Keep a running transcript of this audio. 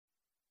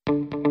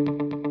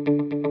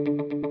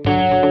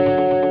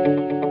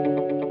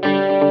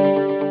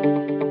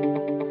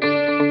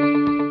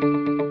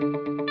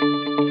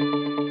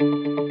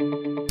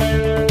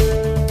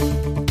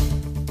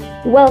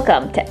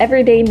Welcome to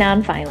Everyday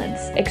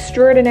Nonviolence,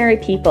 extraordinary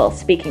people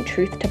speaking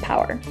truth to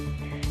power.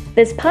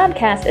 This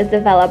podcast is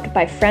developed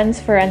by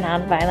Friends for a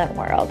Nonviolent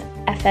World,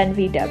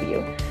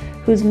 FNVW,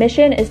 whose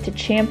mission is to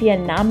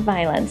champion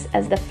nonviolence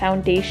as the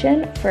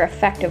foundation for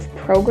effective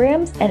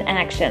programs and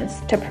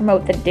actions to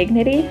promote the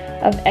dignity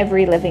of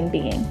every living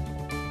being.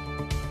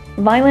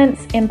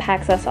 Violence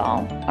impacts us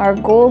all. Our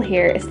goal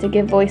here is to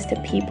give voice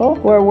to people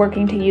who are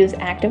working to use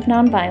active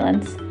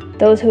nonviolence,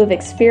 those who have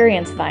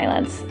experienced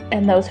violence,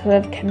 and those who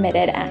have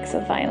committed acts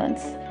of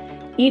violence.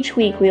 Each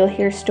week we will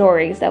hear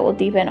stories that will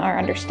deepen our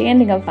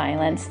understanding of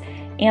violence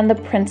and the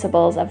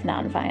principles of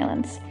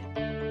nonviolence.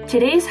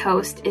 Today's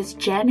host is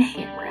Jen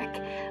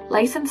Hamrick,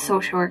 licensed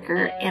social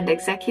worker and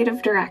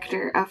executive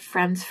director of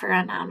Friends for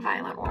a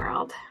Nonviolent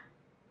World.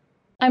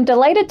 I'm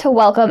delighted to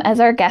welcome as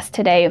our guest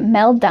today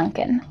Mel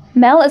Duncan.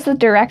 Mel is the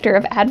Director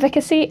of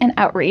Advocacy and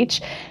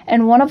Outreach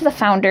and one of the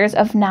founders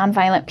of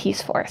Nonviolent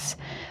Peace Force.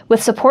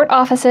 With support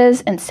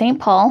offices in St.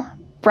 Paul,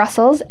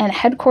 Brussels, and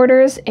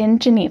headquarters in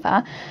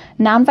Geneva,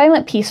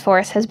 Nonviolent Peace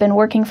Force has been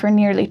working for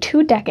nearly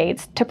 2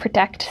 decades to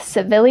protect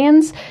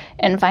civilians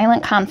in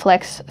violent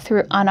conflicts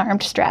through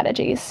unarmed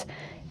strategies.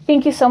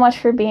 Thank you so much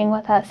for being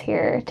with us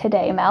here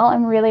today, Mel.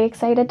 I'm really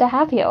excited to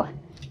have you.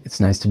 It's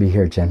nice to be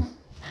here, Jen.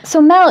 So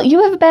Mel,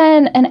 you have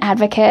been an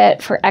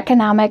advocate for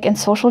economic and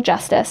social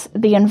justice,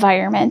 the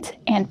environment,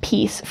 and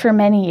peace for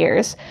many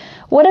years.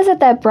 What is it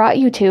that brought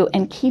you to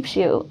and keeps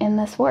you in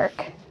this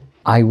work?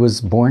 I was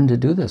born to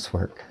do this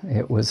work.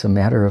 It was a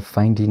matter of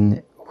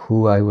finding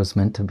who I was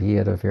meant to be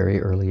at a very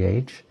early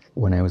age.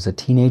 When I was a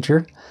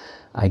teenager,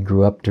 I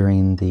grew up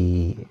during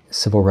the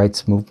civil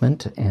rights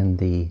movement and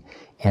the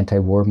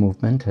anti-war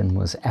movement and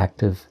was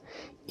active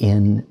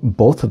in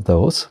both of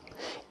those.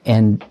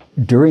 And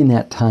during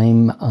that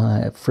time,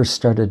 I first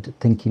started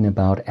thinking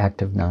about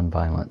active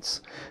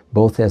nonviolence,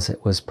 both as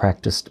it was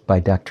practiced by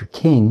Dr.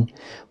 King,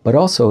 but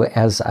also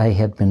as I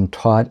had been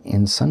taught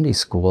in Sunday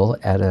school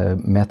at a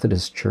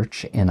Methodist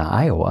church in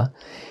Iowa.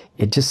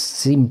 It just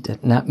seemed to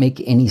not make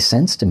any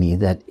sense to me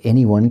that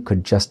anyone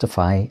could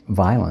justify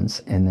violence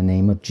in the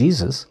name of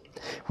Jesus,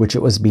 which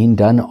it was being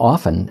done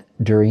often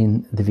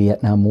during the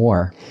Vietnam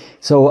War.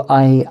 So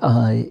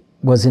I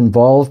was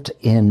involved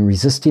in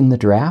resisting the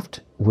draft,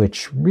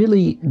 which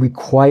really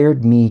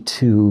required me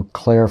to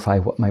clarify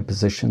what my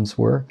positions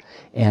were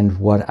and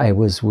what I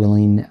was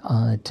willing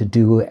to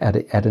do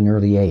at an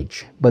early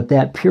age. But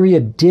that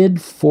period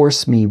did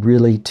force me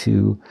really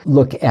to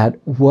look at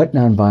what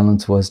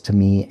nonviolence was to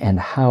me and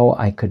how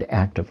I could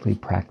actively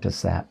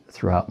practice that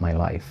throughout my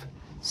life.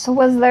 So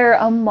was there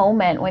a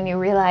moment when you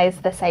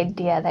realized this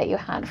idea that you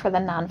had for the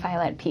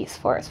Nonviolent Peace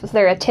Force? Was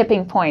there a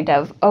tipping point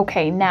of,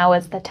 okay, now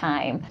is the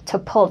time to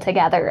pull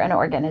together an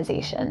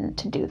organization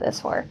to do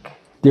this work?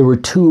 There were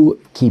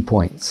 2 key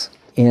points.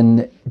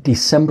 In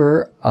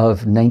December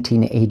of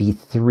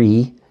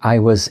 1983, I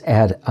was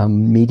at a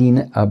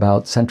meeting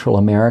about Central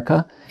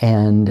America,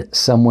 and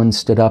someone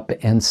stood up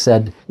and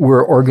said,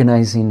 "We're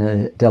organizing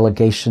a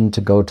delegation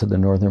to go to the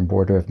northern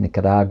border of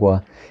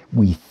Nicaragua.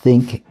 We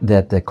think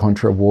that the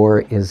Contra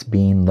War is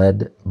being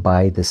led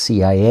by the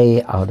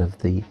CIA out of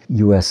the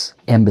U.S.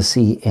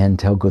 Embassy in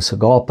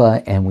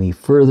Tegucigalpa, and we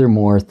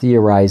furthermore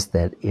theorize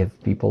that if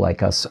people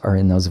like us are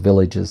in those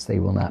villages, they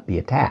will not be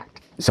attacked."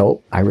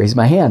 So I raised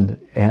my hand,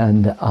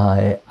 and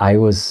I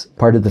was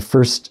part of the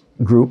first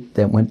group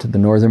that went to the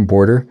northern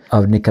border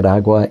of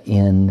Nicaragua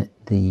in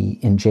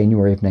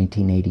January of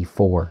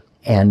 1984.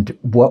 And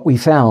what we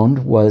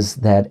found was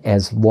that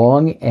as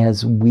long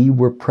as we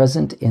were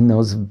present in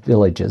those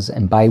villages,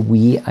 and by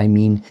we I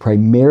mean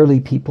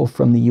primarily people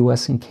from the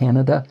US and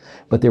Canada,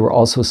 but there were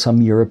also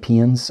some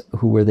Europeans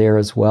who were there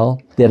as well,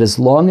 that as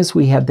long as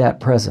we had that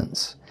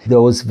presence,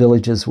 those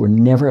villages were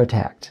never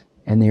attacked.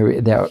 And they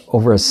were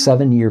over a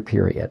 7-year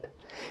period.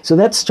 So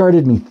that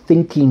started me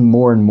thinking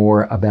more and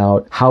more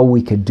about how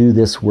we could do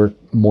this work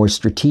more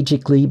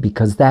strategically,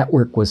 because that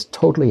work was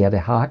totally ad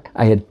hoc.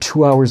 I had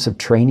 2 hours of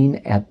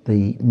training at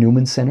the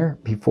Newman Center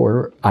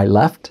before I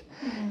left.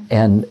 Mm-hmm.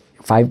 And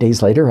 5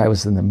 days later, I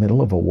was in the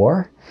middle of a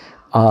war.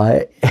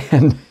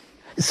 And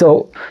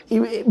so,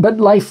 but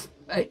life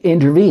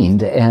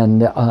intervened,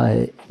 and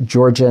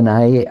Georgia and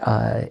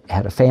I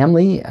had a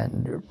family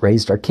and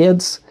raised our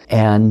kids.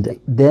 And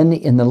then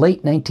in the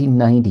late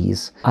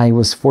 1990s, I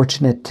was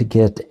fortunate to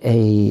get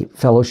a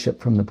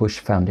fellowship from the Bush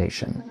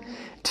Foundation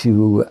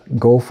to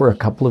go for a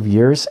couple of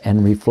years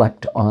and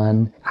reflect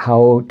on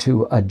how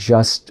to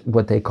adjust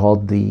what they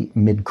called the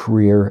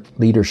mid-career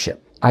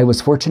leadership. I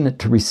was fortunate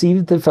to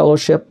receive the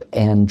fellowship,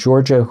 and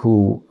Georgia,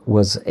 who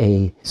was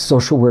a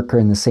social worker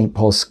in the St.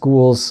 Paul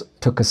schools,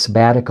 took a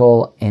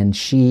sabbatical, and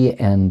she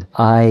and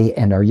I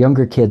and our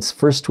younger kids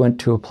first went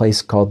to a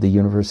place called the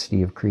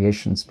University of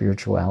Creation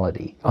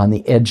Spirituality on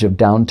the edge of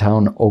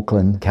downtown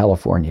Oakland,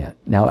 California.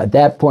 Now, at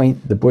that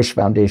point, the Bush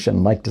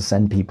Foundation liked to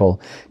send people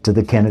to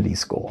the Kennedy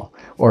School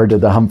or to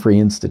the Humphrey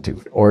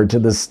Institute or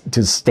to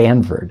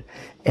Stanford.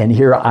 And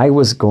here I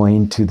was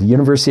going to the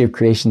University of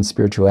Creation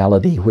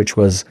Spirituality, which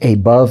was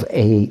above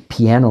a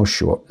piano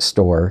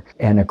store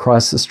and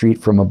across the street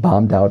from a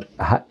bombed out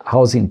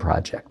housing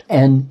project.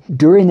 And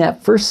during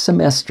that first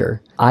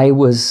semester, I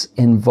was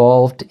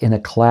involved in a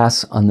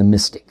class on the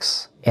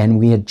mystics. And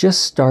we had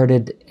just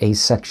started a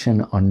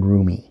section on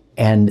Rumi.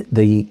 And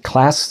the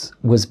class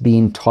was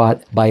being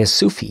taught by a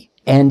Sufi.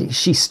 And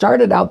she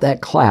started out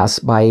that class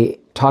by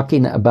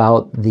talking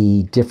about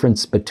the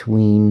difference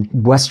between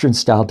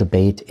Western-style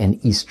debate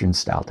and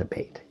Eastern-style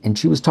debate. And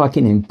she was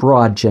talking in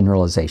broad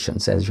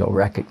generalizations, as you'll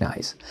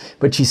recognize.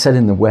 But she said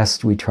in the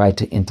West, we try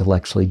to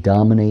intellectually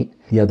dominate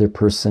the other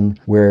person,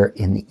 where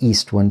in the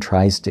East, one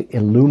tries to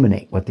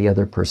illuminate what the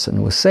other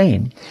person was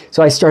saying.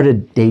 So I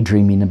started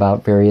daydreaming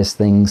about various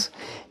things.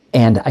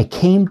 And I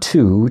came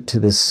to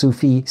this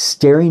Sufi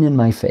staring in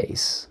my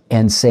face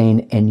and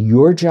saying, and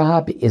your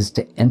job is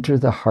to enter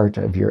the heart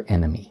of your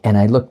enemy. And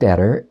I looked at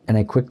her, and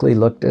I quickly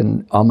looked,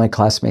 and all my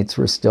classmates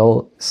were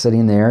still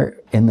sitting there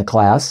in the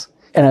class.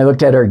 And I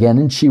looked at her again,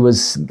 and she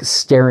was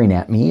staring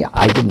at me.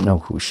 I didn't know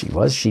who she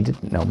was. She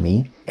didn't know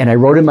me. And I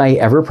wrote in my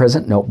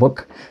ever-present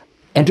notebook,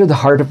 enter the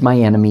heart of my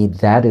enemy.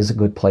 That is a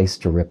good place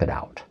to rip it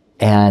out.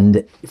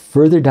 And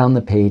further down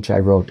the page, I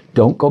wrote,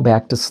 don't go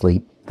back to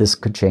sleep. This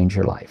could change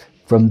your life.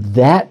 From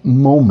that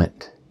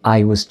moment,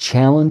 I was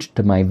challenged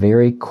to my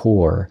very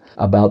core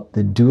about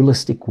the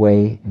dualistic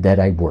way that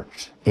I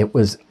worked. It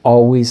was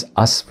always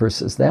us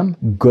versus them,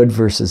 good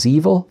versus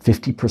evil.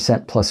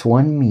 50% plus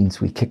one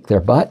means we kick their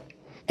butt.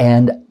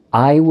 And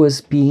I was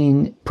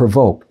being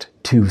provoked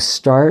to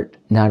start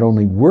not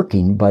only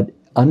working, but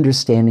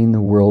understanding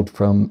the world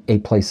from a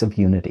place of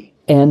unity.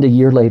 And a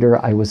year later,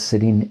 I was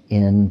sitting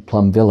in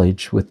Plum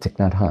Village with Thich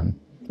Nhat Hanh.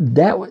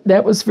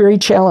 That was very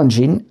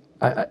challenging.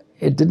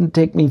 It didn't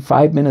take me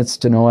 5 minutes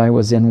to know I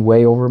was in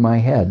way over my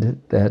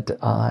head, that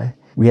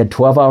we had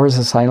 12 hours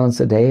of silence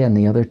a day, and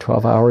the other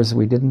 12 hours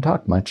we didn't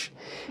talk much.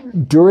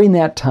 During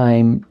that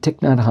time, Thich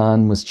Nhat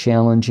Hanh was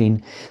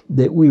challenging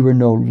that we were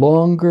no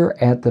longer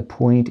at the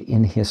point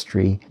in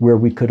history where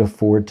we could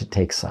afford to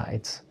take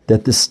sides,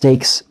 that the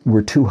stakes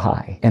were too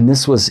high. And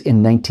this was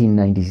in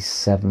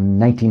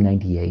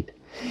 1998.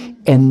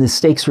 And the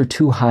stakes were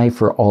too high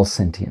for all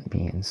sentient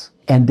beings.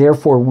 And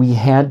therefore, we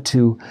had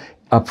to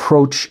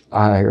approach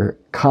our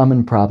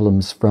common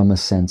problems from a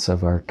sense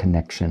of our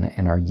connection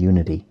and our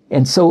unity.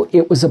 And so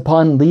it was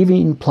upon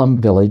leaving Plum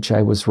Village,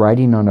 I was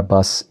riding on a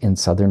bus in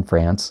southern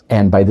France,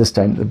 and by this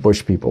time the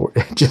Bush people were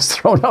just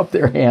throwing up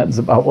their hands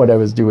about what I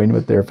was doing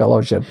with their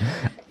fellowship.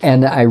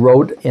 And I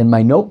wrote in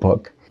my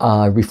notebook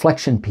a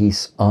reflection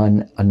piece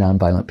on a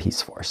nonviolent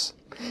peace force.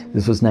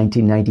 This was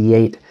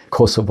 1998.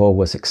 Kosovo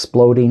was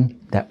exploding.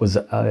 That was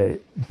a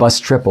bus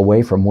trip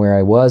away from where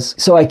I was.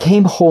 So I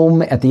came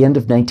home at the end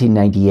of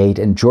 1998,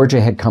 and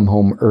Georgia had come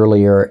home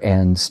earlier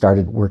and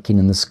started working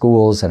in the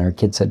schools, and our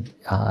kids had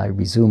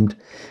resumed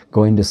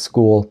going to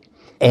school.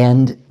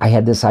 And I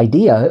had this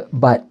idea,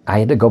 but I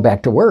had to go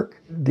back to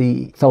work.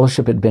 The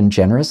fellowship had been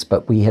generous,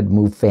 but we had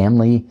moved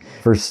family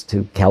first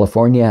to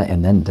California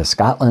and then to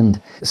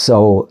Scotland.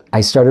 So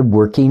I started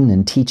working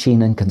and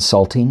teaching and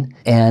consulting,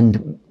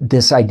 and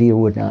this idea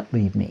would not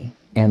leave me.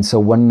 And so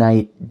one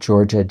night,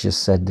 Georgia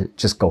just said,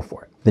 just go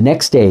for it. The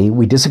next day,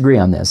 we disagree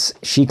on this.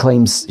 She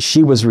claims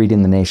she was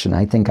reading The Nation.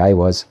 I think I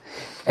was.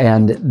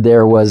 And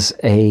there was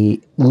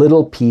a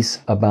little piece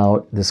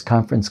about this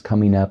conference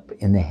coming up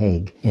in The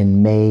Hague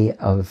in May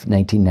of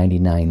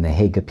 1999, the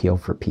Hague Appeal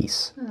for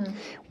Peace,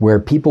 where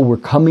people were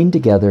coming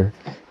together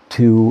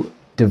to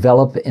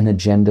develop an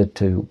agenda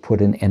to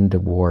put an end to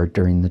war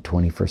during the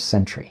 21st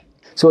century.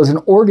 So as an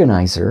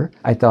organizer,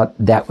 I thought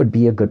that would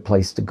be a good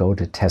place to go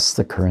to test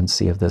the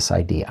currency of this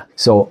idea.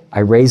 So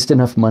I raised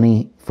enough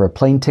money for a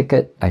plane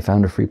ticket. I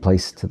found a free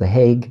place to The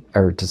Hague,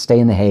 or to stay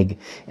in The Hague,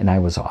 and I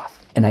was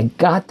off. And I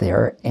got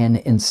there, and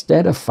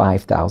instead of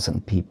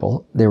 5,000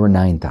 people, there were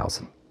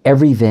 9,000.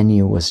 Every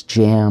venue was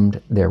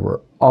jammed. There were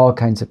all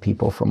kinds of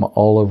people from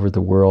all over the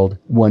world.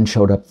 One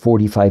showed up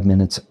 45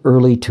 minutes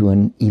early to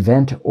an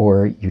event,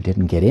 or you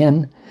didn't get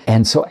in.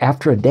 And so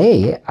after a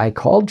day, I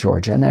called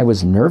Georgia, and I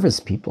was nervous.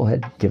 People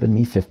had given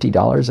me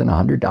 $50 and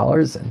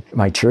 $100, and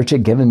my church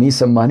had given me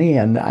some money,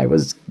 and I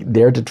was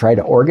there to try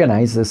to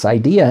organize this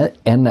idea.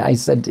 And I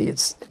said,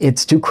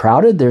 it's too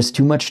crowded. There's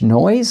too much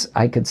noise.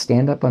 I could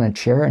stand up on a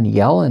chair and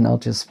yell, and I'll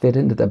just fit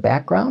into the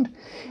background.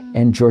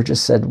 And Georgia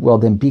said, well,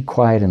 then be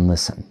quiet and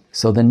listen.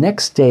 So the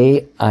next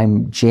day,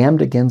 I'm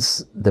jammed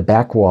against the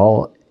back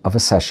wall of a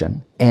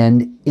session,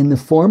 and in the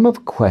form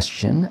of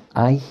question,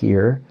 I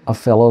hear a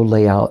fellow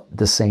lay out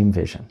the same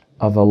vision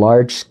of a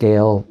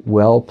large-scale,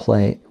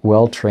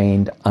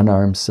 well-trained,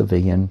 unarmed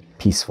civilian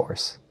peace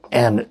force.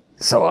 And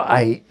So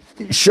I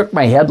shook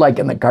my head like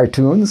in the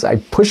cartoons. I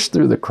pushed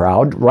through the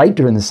crowd right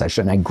during the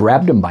session. I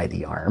grabbed him by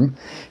the arm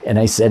and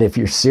I said, if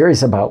you're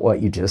serious about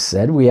what you just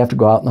said, we have to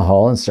go out in the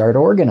hall and start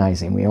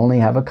organizing. We only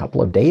have a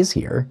couple of days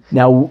here.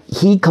 Now,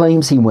 he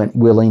claims he went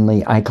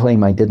willingly. I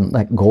claim I didn't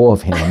let go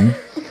of him.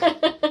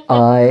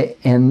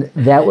 And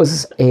that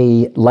was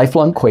a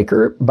lifelong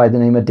Quaker by the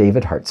name of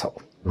David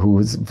Hartzell, who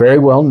was very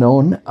well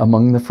known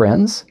among the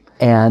Friends.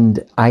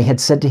 And I had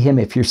said to him,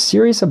 if you're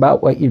serious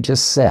about what you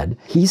just said,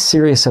 he's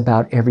serious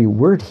about every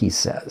word he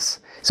says.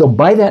 So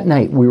by that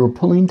night, we were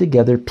pulling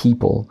together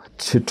people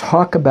to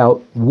talk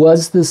about,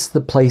 was this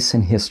the place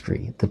in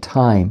history, the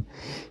time,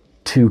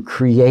 to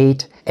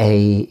create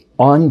a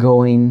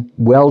ongoing,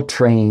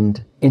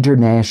 well-trained,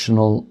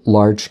 international,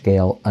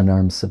 large-scale,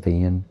 unarmed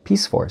civilian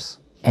peace force.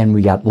 And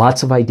we got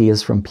lots of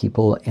ideas from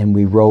people, and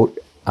we wrote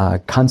a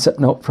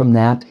concept note from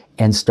that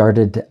and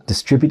started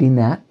distributing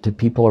that to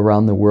people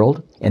around the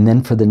world. And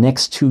then for the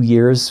next 2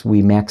 years,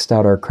 we maxed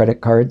out our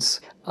credit cards,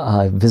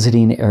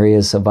 visiting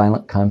areas of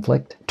violent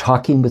conflict,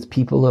 talking with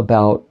people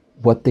about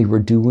what they were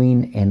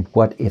doing and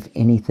what, if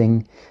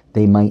anything,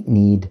 they might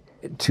need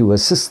to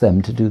assist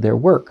them to do their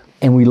work.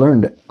 And we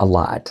learned a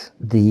lot.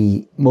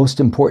 The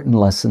most important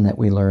lesson that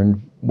we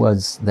learned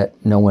was that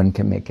no one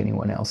can make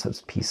anyone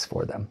else's peace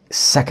for them.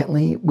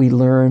 Secondly, we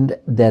learned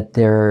that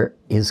there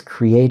is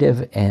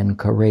creative and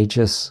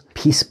courageous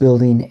peace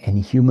building and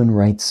human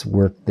rights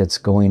work that's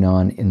going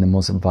on in the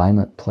most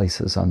violent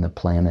places on the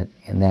planet,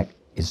 and that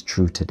is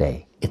true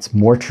today. It's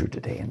more true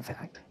today, in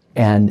fact.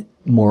 And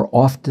more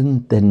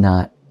often than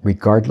not,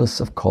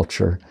 regardless of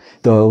culture,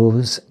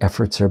 those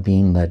efforts are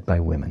being led by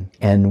women.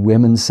 And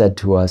women said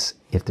to us,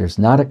 if there's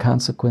not a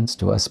consequence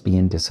to us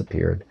being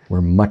disappeared,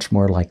 we're much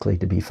more likely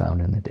to be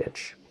found in the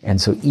ditch. And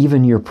so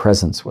even your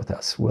presence with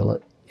us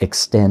will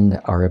extend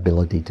our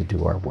ability to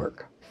do our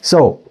work.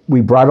 So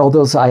we brought all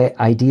those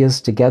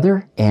ideas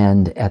together,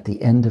 and at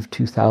the end of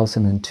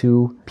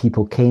 2002,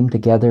 people came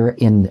together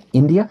in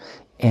India,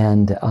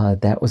 and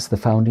that was the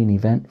founding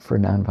event for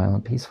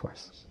Nonviolent Peace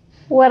Force.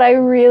 What I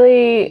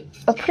really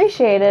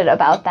appreciated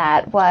about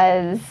that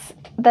was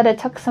that it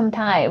took some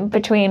time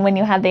between when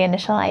you had the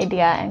initial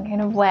idea and kind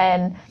of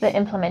when the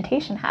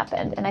implementation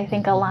happened. And I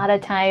think a lot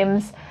of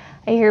times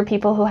I hear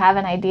people who have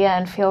an idea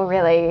and feel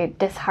really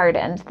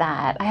disheartened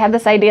that I had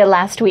this idea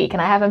last week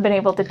and I haven't been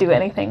able to do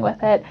anything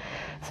with it.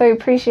 So I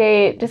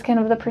appreciate just kind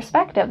of the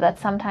perspective that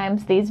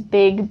sometimes these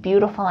big,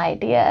 beautiful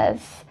ideas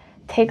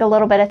take a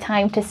little bit of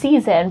time to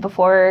season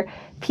before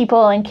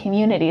people and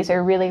communities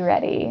are really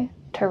ready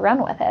to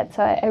run with it.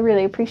 So I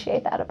really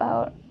appreciate that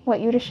about what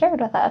you just shared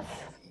with us.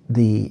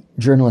 The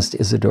journalist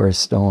Isadora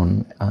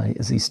Stone,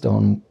 Izzy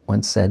Stone,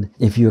 once said,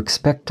 if you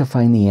expect to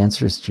find the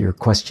answers to your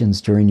questions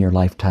during your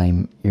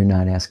lifetime, you're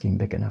not asking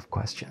big enough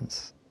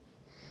questions.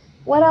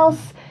 What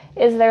else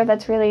is there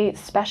that's really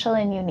special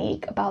and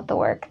unique about the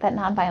work that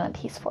Nonviolent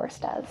Peace Force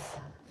does?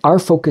 Our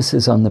focus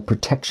is on the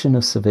protection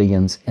of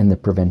civilians and the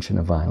prevention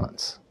of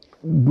violence.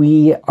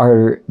 We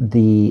are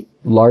the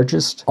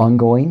largest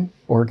ongoing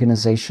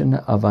organization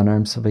of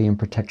unarmed civilian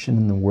protection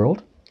in the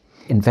world.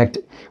 In fact,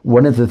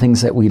 one of the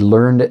things that we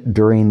learned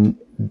during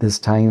this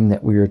time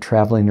that we were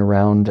traveling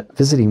around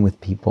visiting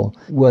with people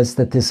was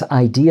that this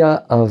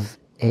idea of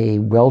a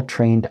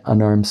well-trained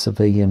unarmed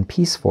civilian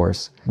peace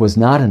force was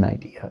not an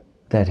idea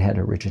that had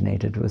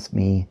originated with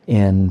me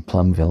in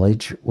Plum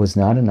Village, was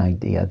not an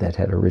idea that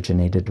had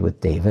originated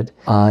with David,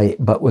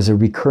 but was a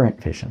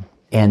recurrent vision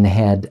and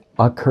had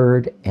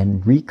occurred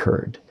and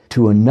recurred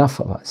to enough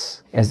of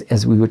us.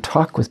 As we would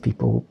talk with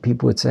people,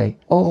 people would say,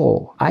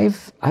 oh,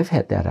 I've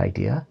had that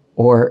idea.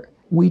 Or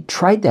we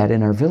tried that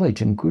in our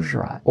village in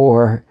Gujarat.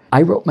 Or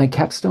I wrote my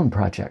capstone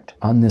project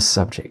on this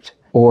subject.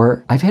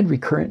 Or I've had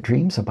recurrent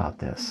dreams about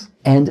this.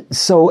 And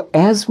so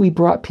as we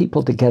brought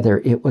people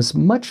together, it was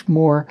much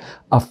more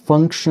a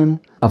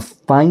function of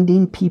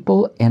finding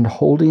people and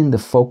holding the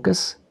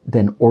focus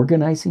than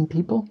organizing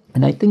people.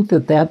 And I think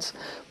that that's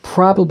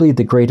probably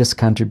the greatest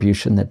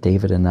contribution that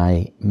David and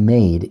I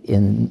made,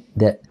 in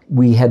that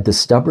we had the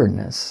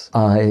stubbornness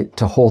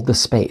to hold the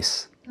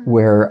space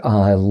where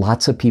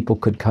lots of people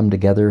could come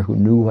together who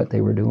knew what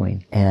they were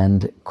doing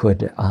and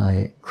could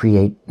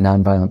create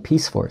Nonviolent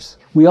Peace Force.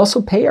 We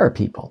also pay our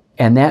people,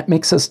 and that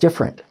makes us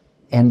different.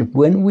 And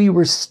when we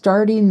were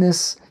starting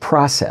this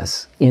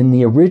process, in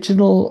the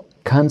original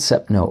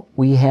concept note,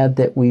 we had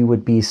that we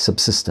would be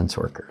subsistence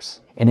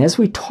workers. And as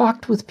we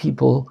talked with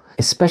people,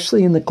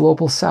 especially in the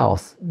Global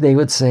South, they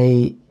would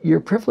say, your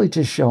privilege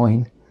is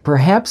showing.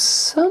 Perhaps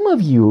some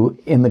of you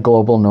in the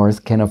Global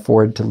North can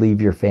afford to leave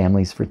your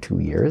families for 2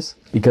 years,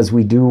 because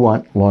we do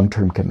want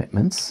long-term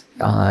commitments.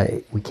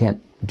 We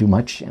can't do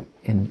much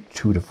in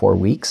 2 to 4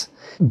 weeks.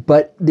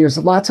 But there's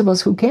lots of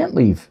us who can't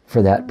leave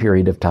for that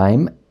period of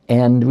time.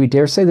 And we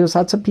dare say there's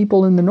lots of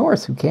people in the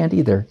North who can't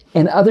either.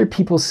 And other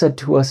people said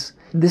to us,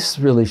 this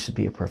really should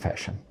be a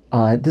profession.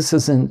 This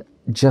isn't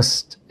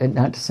just,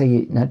 not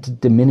to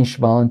diminish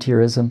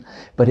volunteerism,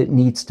 but it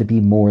needs to be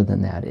more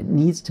than that. It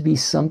needs to be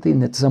something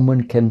that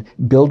someone can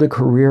build a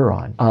career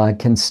on,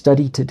 can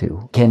study to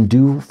do, can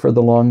do for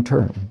the long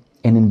term.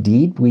 And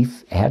indeed,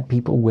 we've had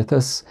people with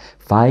us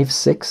 5,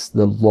 6.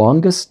 The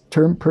longest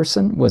term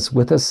person was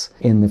with us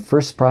in the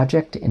first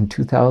project in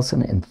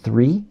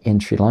 2003 in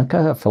Sri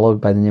Lanka, a fellow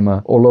by the name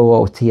of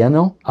Olo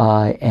Otieno,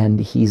 and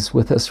he's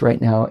with us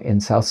right now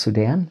in South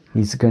Sudan.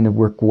 He's going to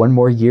work one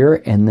more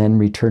year and then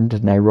return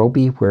to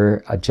Nairobi,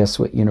 where a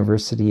Jesuit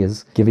university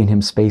is giving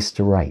him space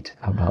to write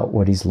about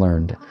what he's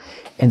learned.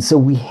 And so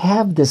we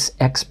have this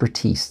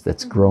expertise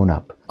that's grown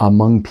up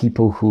among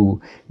people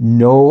who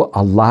know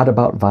a lot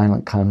about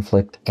violent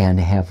conflict and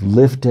have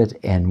lived it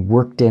and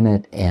worked in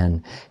it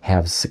and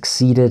have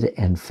succeeded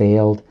and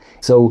failed.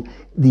 So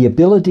the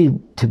ability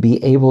to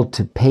be able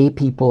to pay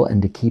people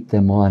and to keep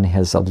them on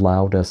has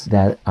allowed us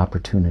that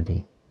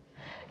opportunity.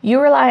 You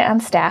rely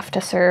on staff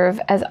to serve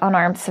as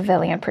unarmed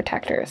civilian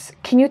protectors.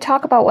 Can you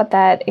talk about what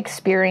that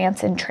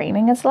experience and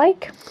training is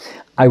like?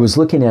 I was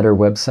looking at our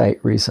website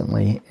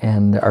recently,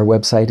 and our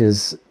website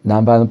is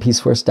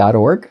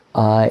nonviolentpeaceforce.org,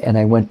 and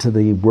I went to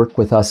the Work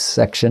With Us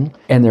section,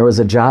 and there was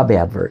a job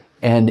advert,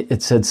 and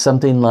it said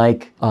something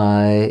like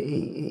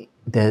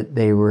that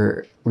they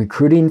were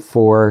recruiting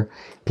for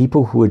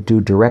people who would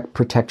do direct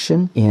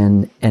protection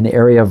in an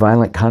area of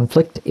violent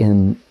conflict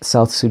in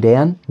South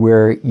Sudan,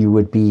 where you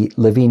would be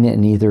living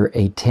in either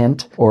a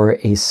tent or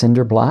a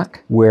cinder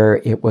block, where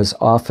it was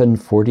often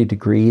 40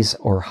 degrees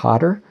or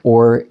hotter,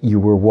 or you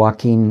were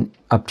walking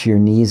up to your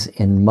knees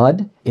in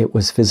mud. It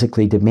was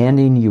physically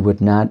demanding. You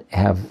would not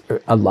have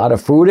a lot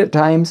of food at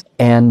times,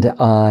 and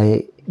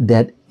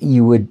that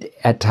you would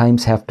at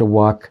times have to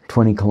walk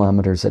 20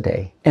 kilometers a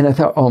day. And I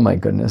thought, oh my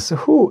goodness,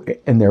 who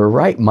in their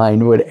right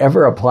mind would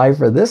ever apply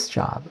for this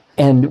job?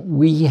 And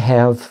we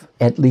have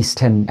at least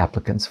 10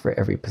 applicants for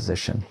every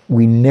position.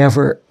 We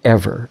never,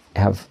 ever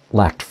have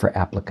lacked for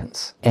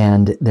applicants.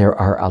 And there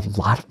are a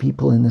lot of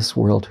people in this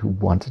world who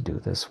want to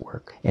do this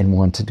work and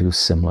want to do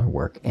similar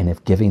work. And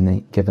if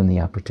given the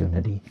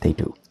opportunity, they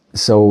do.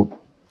 So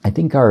I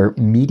think our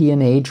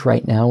median age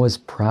right now is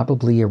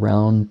probably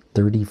around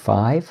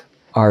 35.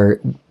 Our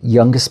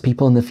youngest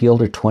people in the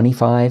field are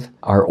 25.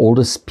 Our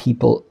oldest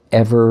people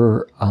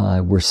ever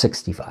were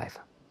 65.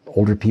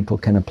 Older people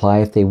can apply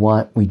if they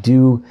want. We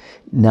do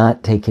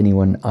not take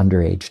anyone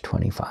under age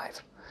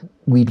 25.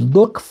 We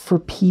look for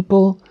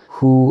people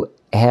who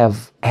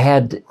have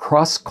had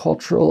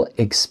cross-cultural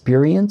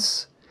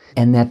experience,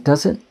 and that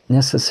doesn't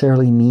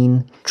necessarily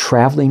mean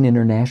traveling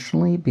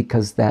internationally,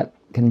 because that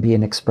can be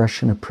an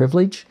expression of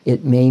privilege.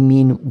 It may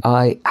mean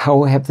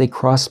how have they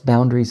crossed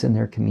boundaries in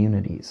their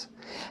communities?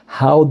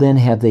 How then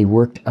have they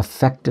worked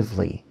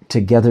effectively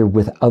together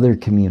with other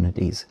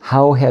communities?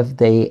 How have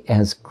they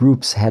as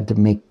groups had to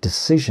make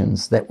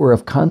decisions that were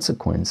of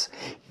consequence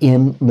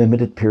in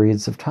limited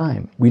periods of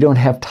time? We don't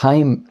have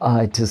time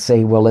to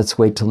say, well, let's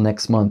wait till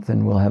next month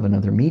and we'll have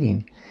another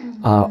meeting.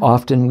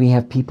 Often we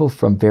have people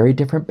from very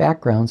different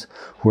backgrounds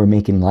who are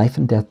making life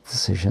and death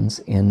decisions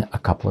in a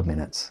couple of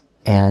minutes.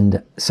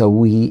 And so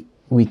we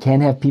can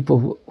have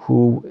people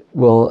who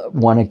will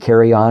want to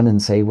carry on and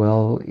say,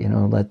 well,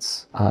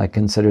 let's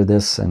consider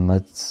this, and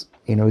let's,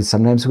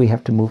 sometimes we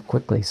have to move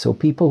quickly. So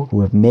people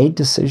who have made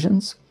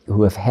decisions,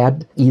 who have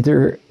had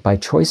either by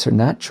choice or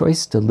not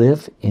choice to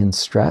live in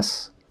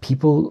stress,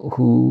 people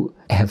who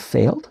have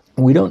failed.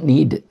 We don't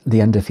need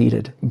the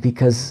undefeated,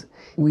 because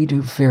we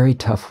do very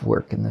tough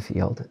work in the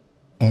field,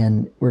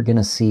 and we're going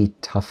to see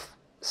tough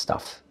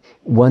stuff.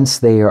 Once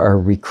they are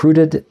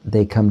recruited,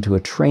 they come to a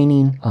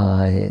training.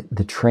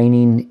 The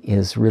training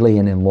is really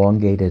an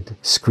elongated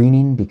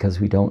screening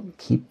because we don't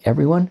keep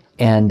everyone.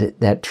 And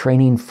that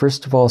training,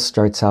 first of all,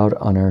 starts out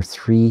on our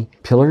 3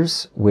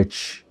 pillars,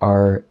 which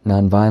are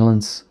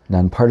nonviolence,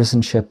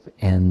 nonpartisanship,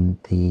 and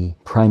the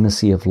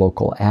primacy of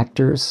local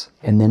actors.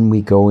 And then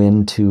we go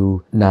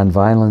into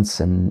nonviolence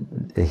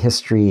and the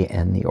history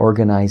and the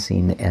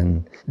organizing,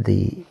 and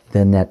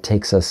then that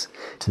takes us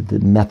to the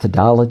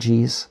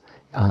methodologies.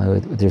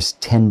 There's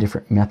 10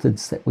 different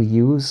methods that we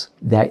use.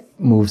 That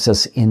moves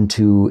us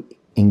into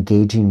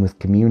engaging with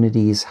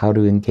communities, how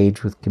to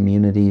engage with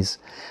communities,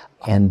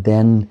 and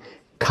then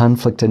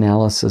conflict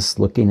analysis,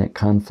 looking at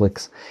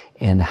conflicts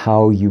and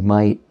how you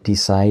might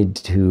decide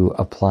to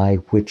apply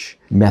which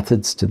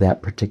methods to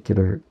that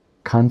particular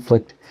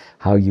conflict,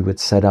 how you would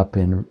set up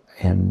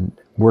and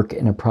work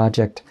in a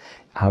project,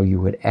 how you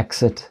would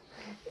exit.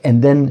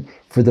 And then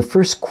for the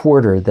first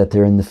quarter that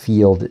they're in the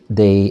field,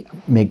 they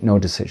make no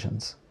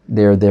decisions.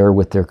 They're there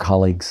with their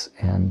colleagues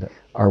and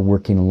are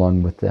working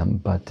along with them,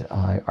 but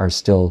are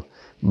still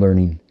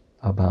learning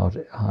about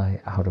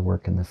how to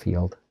work in the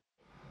field.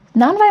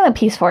 Nonviolent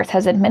Peace Force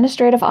has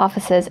administrative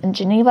offices in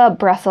Geneva,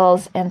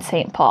 Brussels, and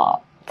St.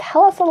 Paul.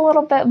 Tell us a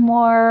little bit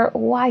more,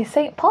 why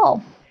St.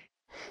 Paul?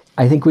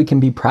 I think we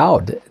can be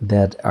proud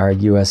that our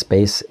U.S.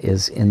 base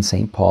is in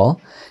St. Paul.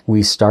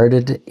 We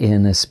started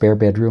in a spare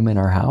bedroom in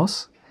our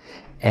house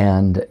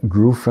and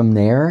grew from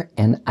there.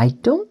 And I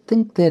don't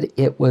think that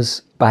it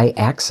was by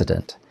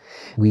accident.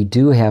 We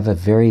do have a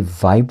very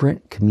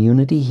vibrant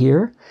community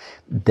here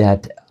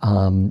that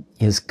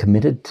is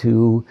committed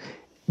to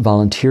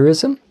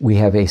volunteerism. We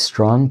have a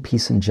strong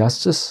peace and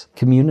justice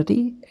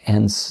community,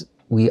 and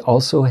We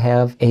also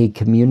have a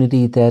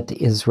community that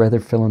is rather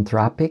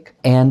philanthropic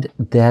and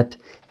that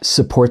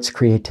supports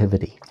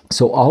creativity.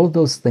 So all of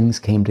those things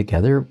came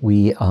together.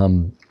 We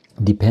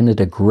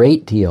depended a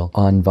great deal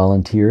on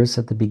volunteers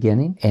at the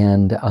beginning,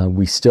 and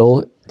we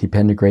still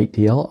depend a great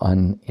deal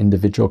on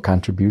individual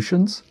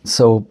contributions.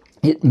 So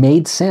it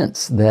made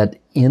sense that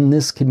in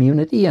this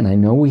community, and I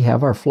know we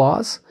have our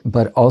flaws,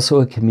 but also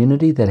a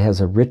community that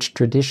has a rich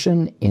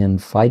tradition in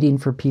fighting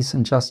for peace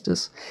and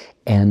justice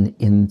and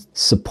in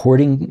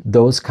supporting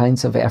those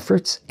kinds of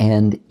efforts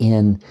and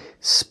in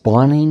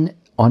spawning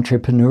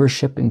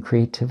entrepreneurship and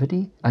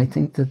creativity, I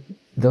think that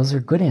those are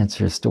good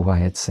answers to why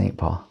it's St.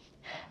 Paul.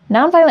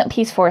 Nonviolent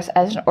Peace Force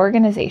as an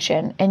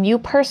organization, and you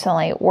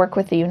personally work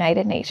with the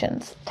United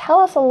Nations. Tell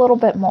us a little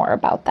bit more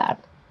about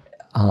that.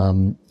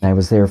 I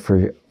was there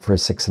for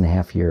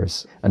 6.5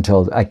 years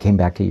until I came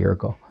back a year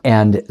ago.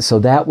 And so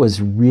that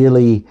was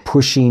really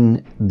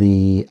pushing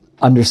the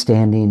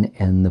understanding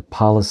and the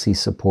policy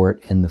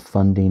support and the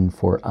funding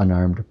for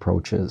unarmed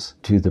approaches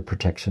to the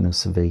protection of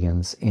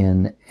civilians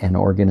in an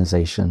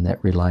organization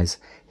that relies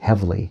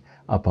heavily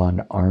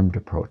upon armed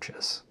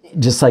approaches.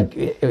 Just like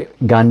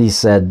Gandhi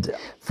said,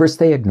 first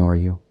they ignore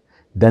you,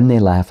 then they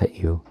laugh at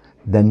you,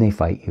 then they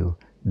fight you,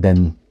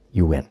 then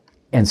you win.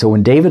 And so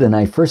when David and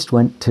I first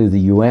went to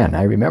the UN,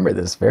 I remember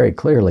this very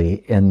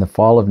clearly, in the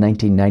fall of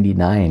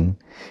 1999,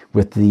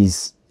 with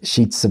these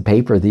sheets of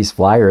paper, these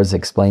flyers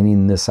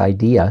explaining this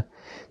idea,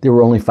 there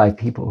were only 5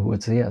 people who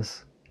would see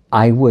us.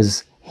 I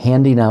was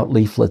handing out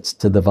leaflets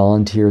to the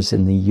volunteers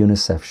in the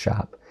UNICEF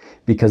shop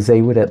because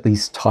they would at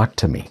least talk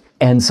to me.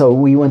 And so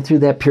we went through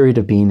that period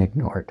of being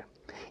ignored.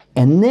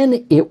 And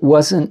then it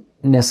wasn't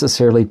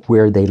necessarily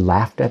where they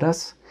laughed at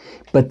us,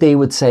 but they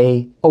would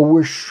say, oh,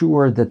 we're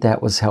sure that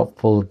that was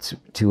helpful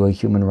to a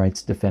human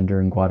rights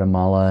defender in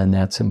Guatemala, and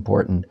that's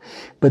important.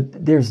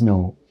 But there's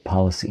no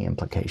policy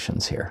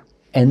implications here.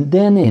 And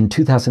then in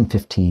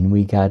 2015,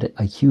 we got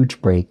a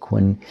huge break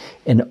when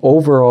an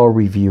overall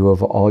review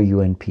of all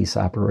UN peace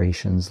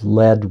operations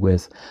led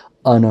with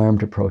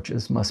unarmed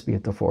approaches must be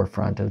at the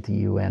forefront of the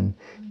UN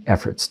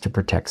efforts to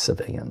protect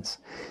civilians.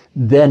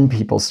 Then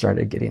people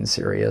started getting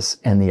serious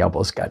and the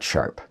elbows got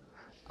sharp.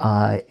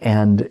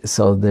 And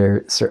so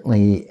there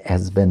certainly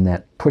has been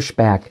that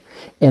pushback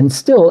and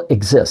still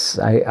exists.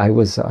 I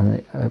was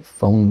on a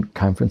phone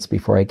conference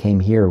before I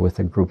came here with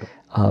a group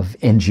of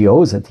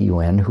NGOs at the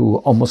UN who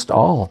almost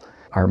all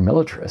are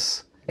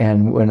militarists.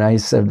 And when I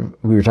said,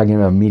 we were talking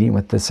about a meeting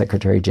with the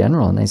Secretary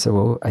General, and I said,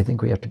 well, I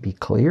think we have to be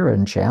clear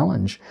and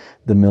challenge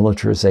the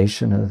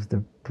militarization of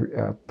the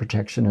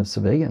protection of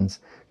civilians.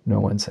 No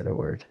one said a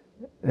word.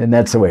 And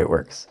that's the way it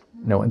works.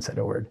 No one said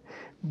a word.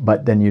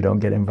 But then you don't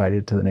get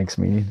invited to the next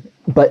meeting.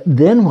 But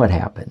then what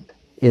happened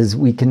is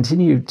we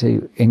continued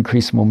to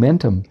increase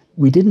momentum.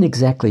 We didn't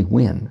exactly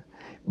win,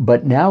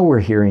 but now we're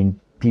hearing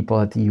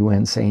people at the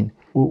UN saying,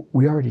 well,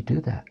 we already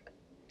do that.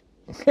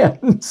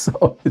 And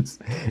so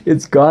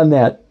it's gone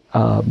that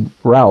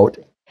route.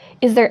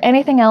 Is there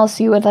anything else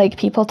you would like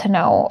people to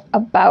know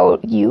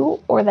about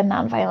you or the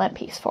Nonviolent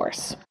Peace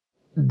Force?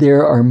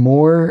 There are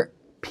more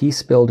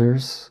peace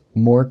builders,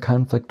 more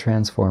conflict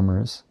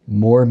transformers,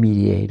 more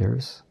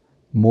mediators,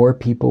 more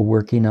people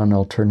working on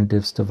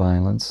alternatives to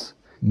violence,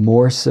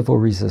 more civil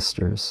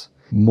resistors,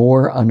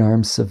 more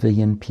unarmed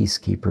civilian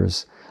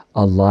peacekeepers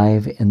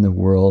alive in the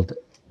world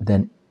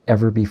than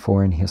ever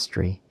before in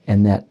history.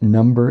 And that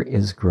number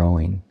is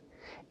growing.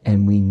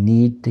 And we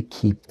need to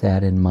keep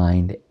that in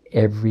mind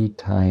every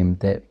time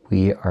that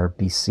we are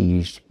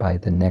besieged by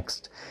the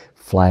next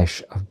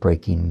flash of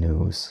breaking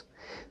news.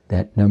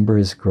 That number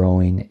is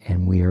growing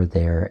and we are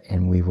there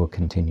and we will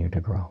continue to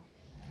grow.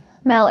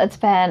 Mel, it's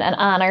been an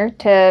honor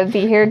to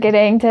be here,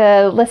 getting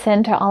to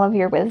listen to all of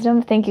your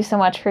wisdom. Thank you so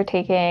much for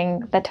taking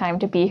the time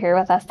to be here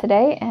with us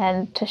today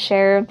and to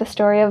share the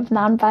story of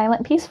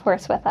Nonviolent Peace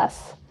Force with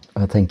us.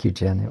 Well, thank you,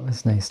 Jen. It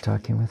was nice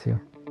talking with you.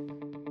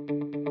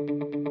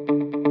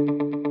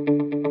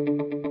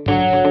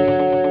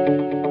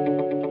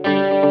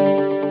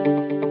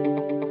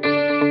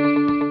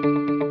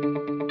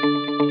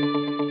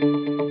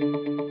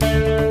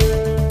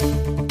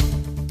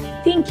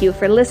 Thank you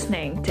for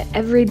listening to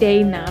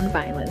Everyday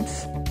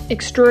Nonviolence,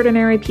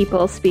 extraordinary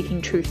people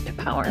speaking truth to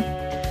power.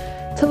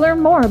 To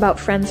learn more about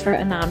Friends for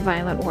a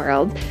Nonviolent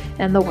World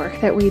and the work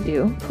that we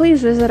do,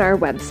 please visit our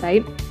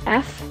website,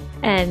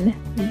 fnvw.org,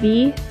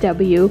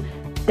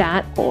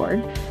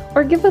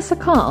 or give us a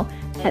call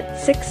at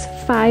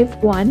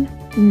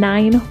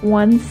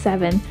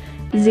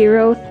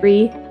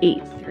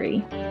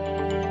 651-917-0383.